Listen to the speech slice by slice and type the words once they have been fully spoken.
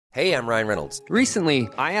Hey, I'm Ryan Reynolds. Recently,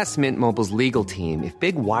 I asked Mint Mobile's legal team if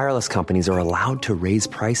big wireless companies are allowed to raise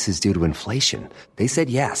prices due to inflation. They said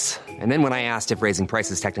yes. And then when I asked if raising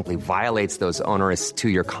prices technically violates those onerous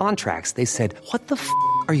two-year contracts, they said, "What the f***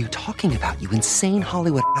 are you talking about, you insane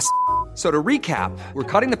Hollywood ass?" So to recap, we're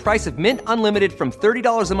cutting the price of Mint Unlimited from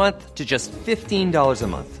 $30 a month to just $15 a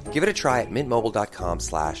month. Give it a try at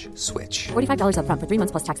mintmobile.com/switch. $45 up front for 3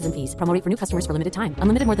 months plus taxes and fees. Promo rate for new customers for limited time.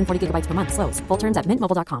 Unlimited more than 40 gigabytes per month. Slows full terms at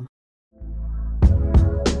mintmobile.com.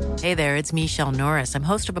 Hey there, it's Michelle Norris. I'm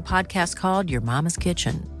host of a podcast called Your Mama's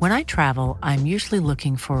Kitchen. When I travel, I'm usually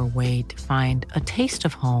looking for a way to find a taste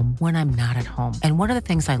of home when I'm not at home. And one of the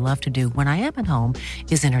things I love to do when I am at home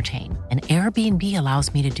is entertain. And Airbnb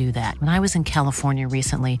allows me to do that. When I was in California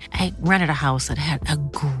recently, I rented a house that had a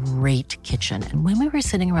great kitchen. And when we were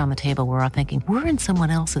sitting around the table, we were all thinking, we're in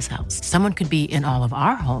someone else's house. Someone could be in all of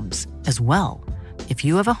our homes as well. If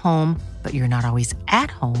you have a home, but you're not always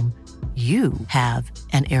at home, you have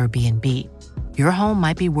an Airbnb. Your home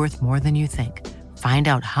might be worth more than you think. Find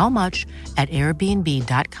out how much at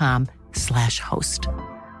airbnb.com/host.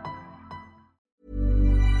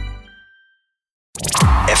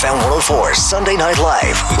 FM 104 Sunday Night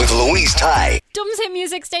Live with Louise Ty. Dubs Hit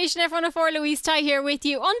Music Station, F104, Louise Ty here with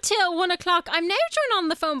you until 1 o'clock. I'm now joined on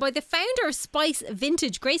the phone by the founder of Spice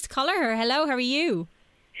Vintage, Grace Colliher. Hello, how are you?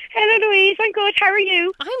 Hello, Louise. I'm good. How are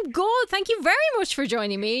you? I'm good. Thank you very much for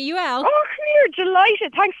joining me. Are you well? Oh, come here.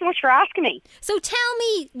 Delighted. Thanks so much for asking me. So tell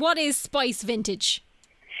me, what is Spice Vintage?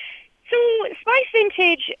 So, Spice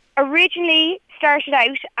Vintage originally started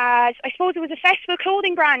out as, I suppose it was a festival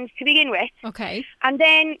clothing brand to begin with. Okay. And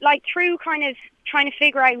then, through kind of trying to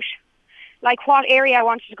figure out, what area I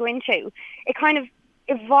wanted to go into, it kind of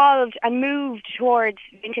evolved and moved towards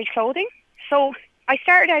vintage clothing. So, I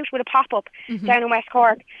started out with a pop-up down in West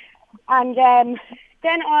Cork, and then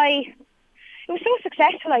it was so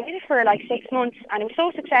successful. I did it for 6 months, and it was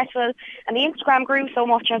so successful, and the Instagram grew so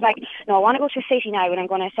much. I was like, no, I want to go to a city now, and I'm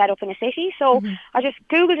going to set up in a city. So I just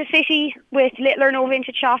Googled a city with little or no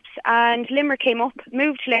vintage shops, and Limerick came up,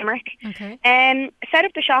 moved to Limerick, set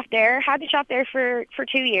up the shop there, had the shop there for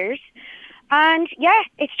 2 years, and yeah,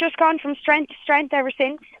 it's just gone from strength to strength ever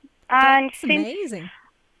since. And That's amazing.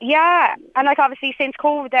 Yeah, and obviously since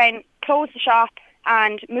COVID then closed the shop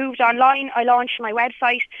and moved online, I launched my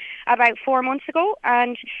website about 4 months ago,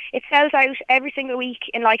 and it sells out every single week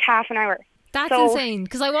in half an hour. That's insane,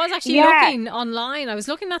 because I was actually looking online. I was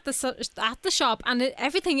looking at the shop, and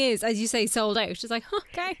everything is, as you say, sold out. It's like,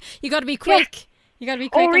 okay, you got to be quick. You got to be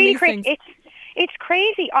quick on really these quick. things. It's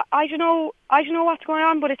crazy. I don't know what's going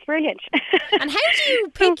on, but it's brilliant. And how do you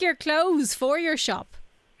pick your clothes for your shop?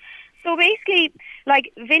 So basically,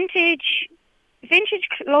 vintage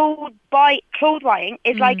clothes buying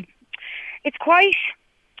is it's quite,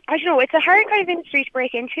 I don't know, it's a hard kind of industry to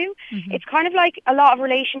break into. It's kind of a lot of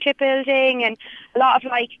relationship building and a lot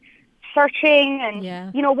of searching, and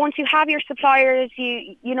once you have your suppliers,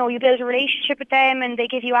 you build a relationship with them, and they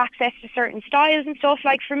give you access to certain styles and stuff.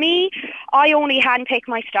 For me, I only handpick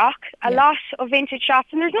my stock. A lot of vintage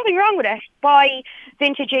shops, and there's nothing wrong with it, buy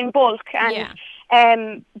vintage in bulk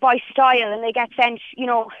and by style, and they get sent,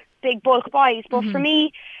 big bulk buys. But for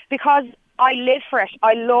me, because I live for it,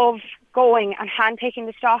 I love going and handpicking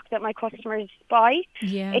the stock that my customers buy.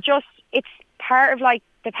 Yeah. It's part of the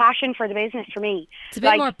passion for the business for me. It's a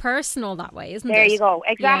bit more personal that way, isn't it? There you go.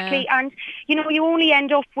 Exactly. Yeah. And, you only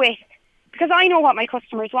end up with, because I know what my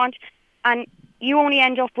customers want, and you only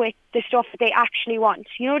end up with the stuff that they actually want.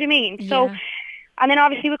 You know what I mean? Yeah. So, and then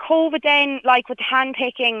obviously with COVID then, with the hand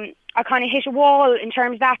picking, I kind of hit a wall in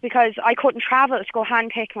terms of that, because I couldn't travel to go hand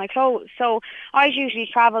pick my clothes. So I usually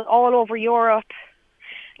travel all over Europe,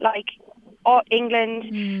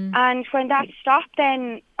 England. And when that stopped,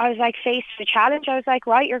 then I was faced with a challenge. I was like,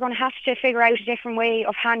 right, you're going to have to figure out a different way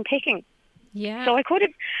of hand picking. Yeah. So I could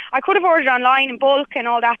have ordered online in bulk and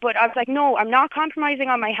all that, but I was like, no, I'm not compromising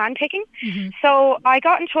on my hand picking. So I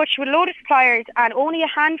got in touch with a load of suppliers, and only a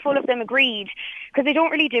handful of them agreed, because they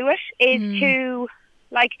don't really do it, is to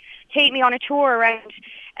take me on a tour around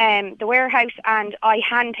the warehouse, and I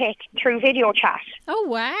handpick through video chat. Oh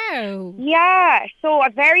wow. Yeah. So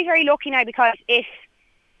I'm very, very lucky now, because if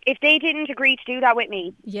they didn't agree to do that with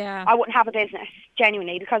me, I wouldn't have a business,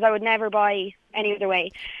 genuinely, because I would never buy any other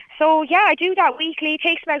way. So yeah, I do that weekly. It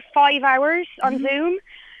takes about 5 hours on Zoom,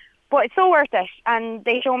 but it's so worth it, and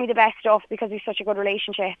they show me the best stuff because we've such a good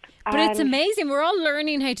relationship. But it's amazing. We're all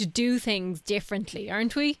learning how to do things differently,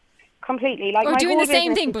 aren't we? Completely. Or my doing whole the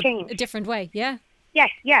same business thing, has but changed. a different way. Yeah.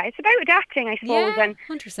 Yes, yeah. It's about adapting, I suppose. Yeah, and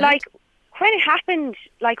 100%. when it happened,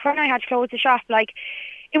 when I had to close the shop,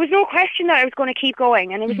 it was no question that I was going to keep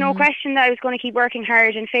going, and it was no question that I was going to keep working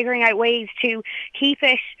hard and figuring out ways to keep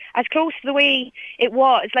it as close to the way it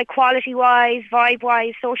was, like quality-wise,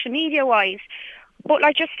 vibe-wise, social media-wise. But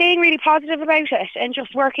like just staying really positive about it and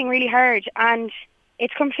just working really hard, and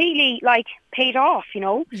it's completely like paid off, you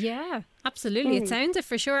know? Yeah, absolutely. It sounds it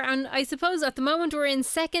for sure. And I suppose at the moment we're in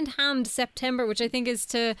second-hand September, which I think is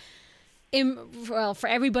to, for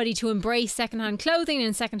everybody to embrace second-hand clothing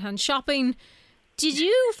and second-hand shopping. Did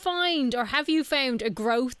you find, or have you found, a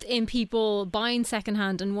growth in people buying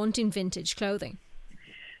second-hand and wanting vintage clothing?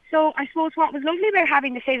 So I suppose what was lovely about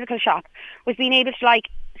having the physical shop was being able to like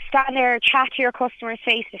stand there, chat to your customers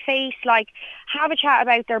face to face, like have a chat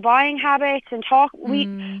about their buying habits and talk. We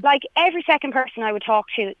like every second person I would talk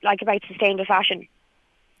to like about sustainable fashion,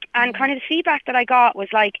 and kind of the feedback that I got was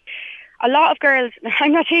like a lot of girls.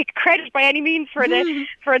 I'm not taking credit by any means for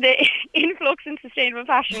the influx in sustainable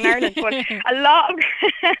fashion in Ireland, but a lot of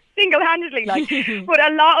single-handedly, like, but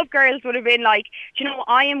a lot of girls would have been like, do you know,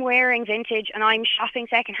 I am wearing vintage and I'm shopping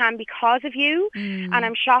secondhand because of you, and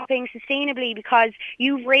I'm shopping sustainably because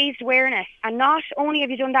you've raised awareness, and not only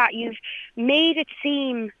have you done that, you've made it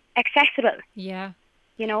seem accessible. Yeah,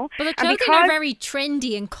 you know. But the clothing are very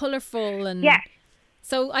trendy and colourful, and yeah.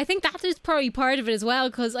 So I think that is probably part of it as well,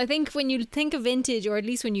 because I think when you think of vintage, or at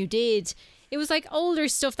least when you did, it was like older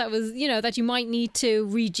stuff that was, you know, that you might need to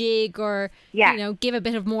rejig or, you know, give a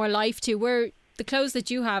bit of more life to, where the clothes that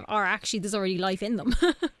you have are actually, there's already life in them.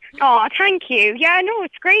 Oh, thank you. Yeah, no,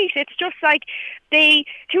 it's great. It's just like they,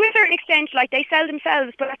 to a certain extent, like they sell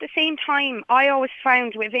themselves, but at the same time, I always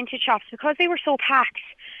found with vintage shops, because they were so packed,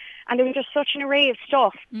 and there was just such an array of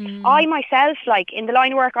stuff. I myself, like in the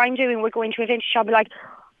line of work I'm doing, would go into a vintage shop and be like,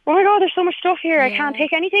 oh my God, there's so much stuff here. I can't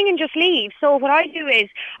take anything and just leave. So what I do is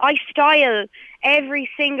I style every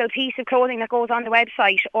single piece of clothing that goes on the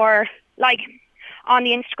website or like on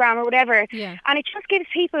the Instagram or whatever. Yeah. And it just gives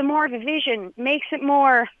people more of a vision, makes it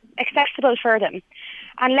more accessible for them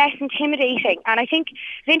and less intimidating. And I think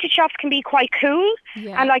vintage shops can be quite cool,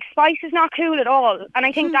 and like Spice is not cool at all. And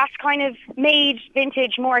I think that's kind of made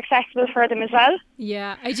vintage more accessible for them as well.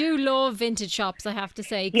 Yeah, I do love vintage shops, I have to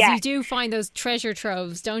say, because you do find those treasure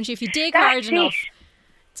troves, don't you? If you dig hard enough.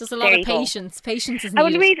 It's just a lot of patience. Patience is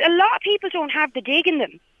needed. Louise, a lot of people don't have the dig in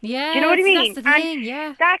them. Yeah, do you know what I mean? That's the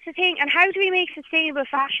thing, That's the thing. And how do we make sustainable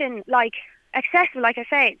fashion like accessible, like I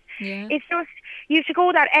said? Yeah. It's just, you have to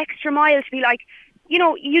go that extra mile to be like, you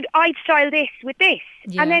know, I'd style this with this.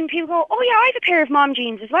 Yeah. And then people go, oh yeah, I have a pair of mom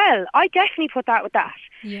jeans as well. I definitely put that with that.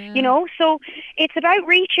 Yeah. You know, so it's about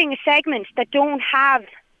reaching a segment that don't have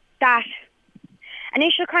that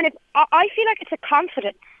initial kind of, I feel like it's a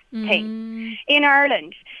confidence thing in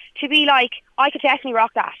Ireland to be like, I could definitely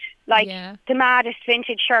rock that. Like the maddest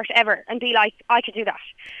vintage shirt ever, and be like, I could do that.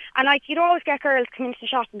 And like, you'd always get girls come into the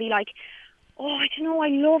shop and be like, oh, I don't know, I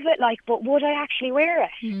love it, like, but would I actually wear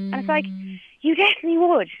it? And it's like, you definitely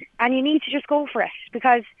would, and you need to just go for it,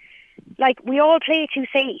 because like we all play it too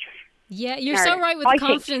safe. Yeah, you're so right with the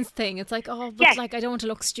confidence thing. It's like, oh, but like I don't want to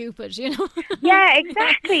look stupid, you know? Yeah,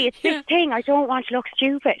 exactly. It's this thing, I don't want to look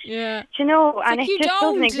stupid. Yeah. Do you know? It's and like, it you just don't.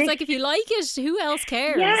 doesn't exist. It's like, if you like it, who else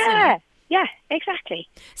cares? Yeah. You know? Yeah, exactly.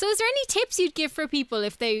 So is there any tips you'd give for people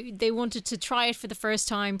if they wanted to try it for the first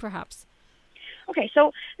time, perhaps? Okay,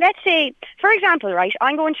 so let's say, for example, right,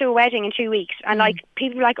 I'm going to a wedding in 2 weeks, and like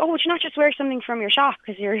people are like, oh, would you not just wear something from your shop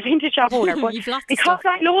because you're a vintage shop owner? But because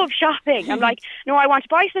I love shopping, I'm like, no, I want to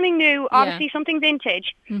buy something new, obviously something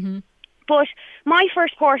vintage. But my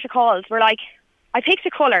first port of calls were like, I picked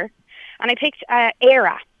a colour, and I picked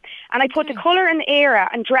era, and I put the colour and the era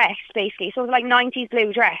and dress, basically, so it was like 90s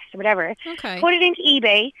blue dress or whatever. Okay. Put it into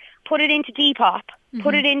eBay, put it into Depop,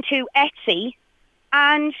 put it into Etsy,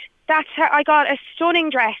 and that's how I got a stunning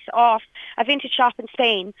dress off a vintage shop in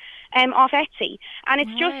Spain, off Etsy. And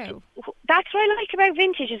it's just, that's what I like about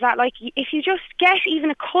vintage, is that like, if you just get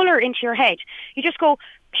even a colour into your head, you just go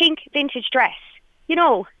pink vintage dress, you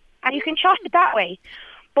know, and you can shop it that way.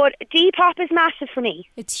 But Depop is massive for me.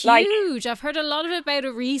 It's huge. I've heard a lot about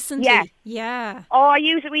it recently. Yeah. Oh, I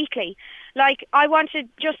use it weekly. Like, I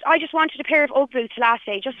just wanted a pair of Ugg boots last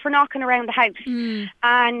day, just for knocking around the house.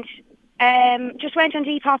 And just went on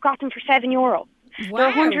Depop, got them for €7. Wow. They're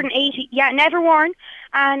 180, never worn,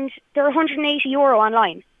 and they're €180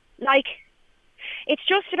 online. Like, it's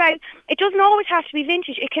just about, it doesn't always have to be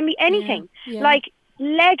vintage, it can be anything. Like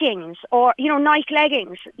leggings, or, you know, Nike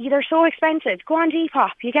leggings, they're so expensive. Go on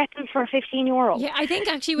Depop, you get them for €15. Yeah, I think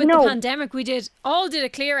actually with the pandemic we did a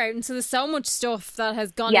clear out, and so there's so much stuff that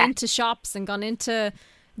has gone into shops and gone into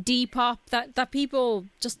Depop that people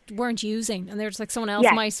just weren't using, and they're just like, someone else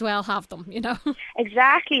Yeah. might as well have them, you know.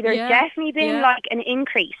 Exactly. There's Yeah, definitely been yeah. like an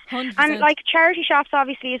increase. 100%. And like charity shops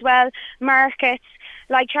obviously as well, markets.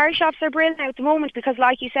 Like charity shops are brilliant at the moment because,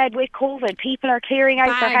 like you said, with COVID, people are clearing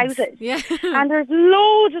out their Bags. houses. Yeah. And there's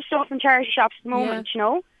loads of stuff in charity shops at the moment, you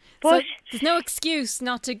know. But So there's no excuse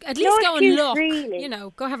not to at No least go and excuse, look. really. You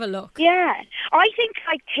know, go have a look. yeah, I think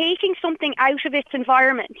like taking something out of its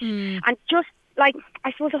environment and just like,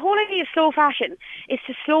 I suppose the whole idea of slow fashion is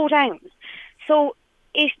to slow down. So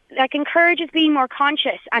it like encourages being more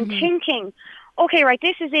conscious and thinking, okay, right,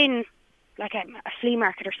 this is in like a flea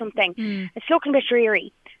market or something. It's looking a bit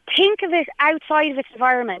dreary. Think of it outside of its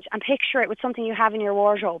environment and picture it with something you have in your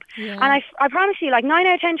wardrobe. Yeah. And I promise you, like 9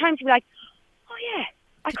 out of 10 times you'll be like, oh yeah,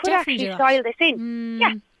 I could definitely actually do that. style this in.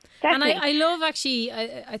 Yeah, And definitely. I love actually,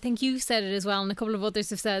 I think you said it as well, and a couple of others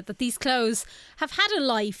have said that these clothes have had a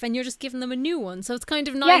life and you're just giving them a new one. So it's kind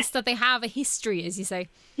of nice that they have a history, as you say.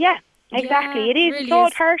 Yeah, exactly. Yeah, it is. really It's all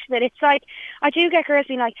is. part of it. It's like, I do get girls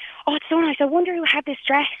being like, oh, it's so nice. I wonder who had this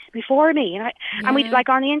dress before me. And we, like,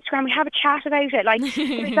 on the Instagram, we have a chat about it. Like,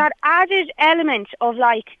 there's that added element of,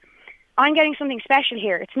 like, I'm getting something special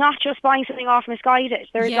here. It's not just buying something off Misguided.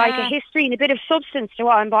 There's, like, a history and a bit of substance to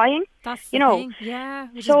what I'm buying. That's you the know. thing. Yeah,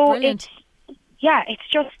 which So is brilliant. it's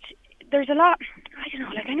just, there's a lot, I don't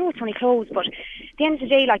know, like, I know it's only clothes, but at the end of the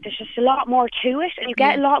day, like, there's just a lot more to it, and you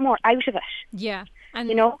get a lot more out of it. Yeah. And,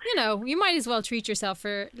 you know? you might as well treat yourself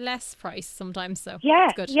for less price sometimes, so Yeah,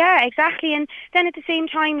 it's good. yeah, exactly. And then at the same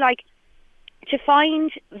time, like, to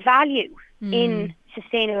find value in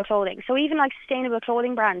sustainable clothing. So even like sustainable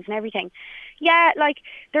clothing brands and everything, yeah, like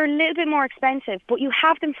they're a little bit more expensive, but you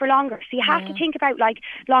have them for longer. So you have to think about like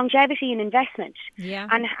longevity and investment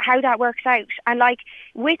and how that works out. And like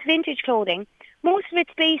with vintage clothing, most of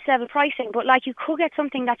it's base level pricing, but like you could get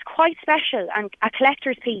something that's quite special and a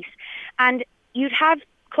collector's piece. And you'd have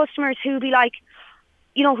customers who'd be like,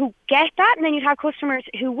 you know, who get that, and then you'd have customers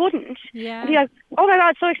who wouldn't. Yeah. And be like, oh my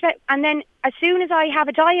God, so expensive. And then as soon as I have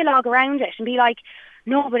a dialogue around it and be like,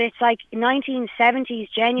 no, but it's like 1970s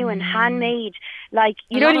genuine, handmade, like,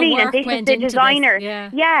 you know what I mean? And this is the designer.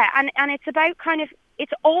 Yeah, and it's about kind of,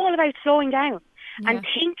 it's all about slowing down and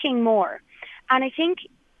thinking more. And I think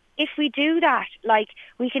if we do that, like,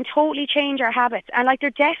 we can totally change our habits. And like, there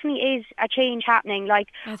definitely is a change happening. Like,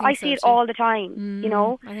 I see it all the time, you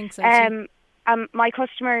know? I think so too. My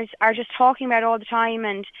customers are just talking about it all the time,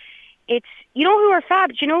 and it's, you know who are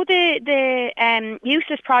fab? Do you know the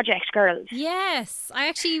Useless Project girls? Yes, I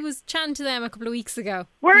actually was chatting to them a couple of weeks ago.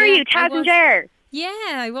 Were you, Taz and Jer? Yeah,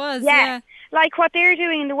 I was. Yeah. Like what they're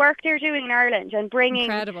doing, the work they're doing in Ireland and bringing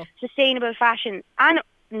sustainable fashion. And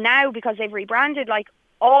now, because they've rebranded like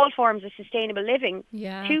all forms of sustainable living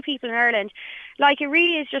to people in Ireland, like it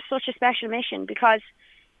really is just such a special mission, because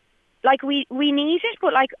like we need it,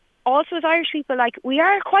 but like also as Irish people, like we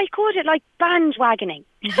are quite good at like bandwagoning.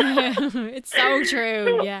 It's so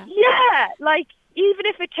true. Yeah. Yeah, like even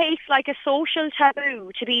if it takes like a social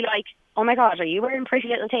taboo to be like, oh my God, are you wearing Pretty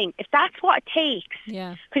Little Thing? If that's what it takes,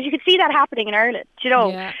 because you could see that happening in Ireland, you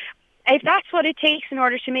know. If that's what it takes in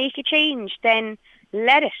order to make a change, then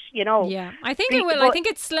let it, you know. Yeah, I think it will. I think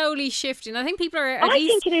it's slowly shifting. I think people are at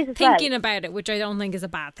least thinking about it, which I don't think is a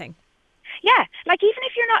bad thing. Yeah, like even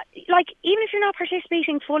if you're not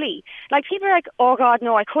participating fully, like people are like, oh God,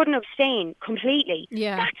 no, I couldn't abstain completely.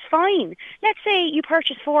 Yeah, that's fine. Let's say you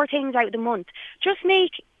purchase 4 things out of the month, just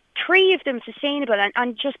make 3 of them sustainable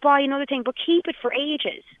and just buy another thing, but keep it for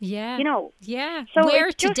ages. Yeah, you know. Yeah, so wear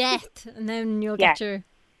it to death, and then you'll get your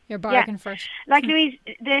bargain for it. Like Louise,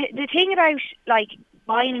 the thing about like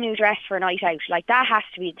buying a new dress for a night out, like that has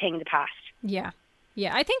to be a thing of the past. Yeah.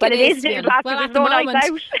 Yeah, I think but it is. Well, at the moment,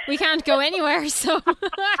 we can't go anywhere, so we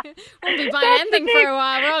won't be buying anything for a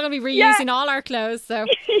while. We're all going to be reusing all our clothes. So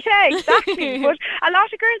yeah, exactly. But a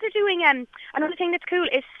lot of girls are doing another thing that's cool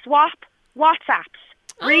is swap WhatsApps.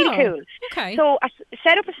 Really cool. Okay. So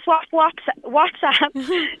set up a swap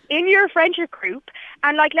WhatsApp in your friendship group,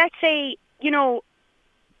 and like let's say, you know,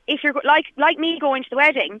 if you're like me going to the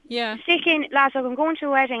wedding, stick in, lads, I'm going to a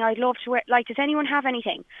wedding, I'd love to wear, like, does anyone have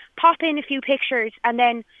anything? Pop in a few pictures, and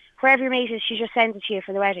then wherever your mate is, she just sends it to you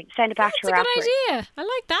for the wedding. Send it back to her afterwards. That's a good idea. I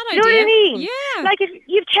like that idea. You know what I mean? Yeah. Like, if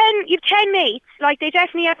you've 10 mates, like, they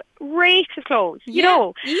definitely have rakes of clothes, you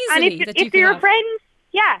know? Easily. And if they're your friends,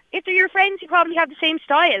 if they're your friends, you probably have the same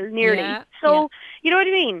style, nearly. So, you know what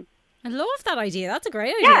I mean? I love that idea. That's a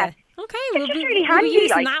great idea. Yeah. Okay, we'll be using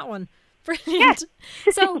like that one. Brilliant.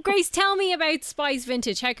 So, Grace, tell me about Spice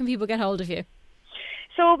Vintage. How can people get hold of you?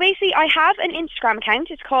 So basically, I have an Instagram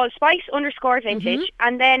account. It's called Spice_Vintage,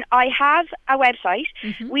 and then I have a website.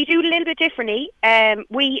 We do it a little bit differently.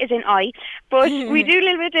 We, as in I, but we do a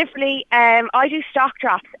little bit differently. I do stock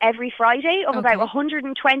drops every Friday of about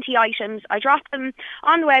 120 items. I drop them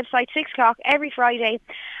on the website 6 o'clock every Friday,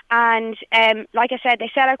 and like I said,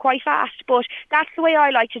 they sell out quite fast. But that's the way I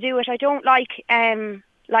like to do it. I don't like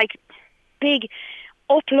big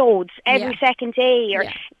uploads every second day, or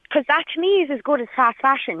because that to me is as good as fast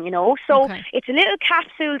fashion, you know. So it's a little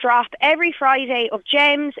capsule drop every Friday of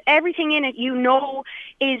gems. Everything in it, you know,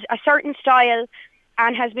 is a certain style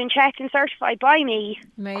and has been checked and certified by me.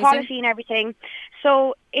 Amazing. Quality and everything.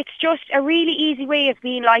 So it's just a really easy way of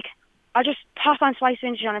being like, I'll just pop on Spice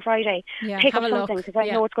Vintage on a Friday, pick up something because I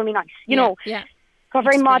know it's going to be nice, you know. Yeah. Got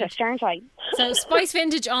very modest, aren't I? So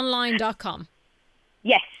spicevintageonline.com.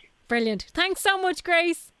 Yes. Brilliant. Thanks so much,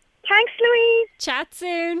 Grace. Thanks, Louise. Chat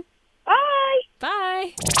soon. Bye.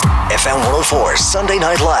 Bye. FM 104 Sunday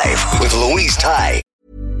Night Live with Louise Ty.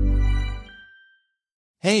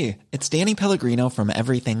 Hey, it's Danny Pellegrino from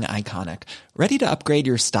Everything Iconic. Ready to upgrade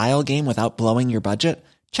your style game without blowing your budget?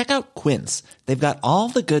 Check out Quince. They've got all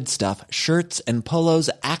the good stuff, shirts and polos,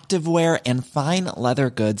 activewear, and fine leather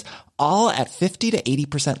goods, all at 50 to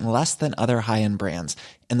 80% less than other high-end brands.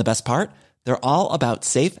 And the best part? They're all about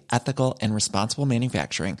safe, ethical, and responsible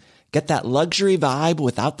manufacturing. Get that luxury vibe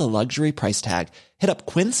without the luxury price tag. Hit up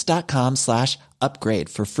quince.com/upgrade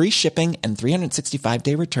for free shipping and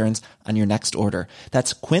 365-day returns on your next order.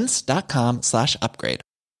 That's quince.com/upgrade.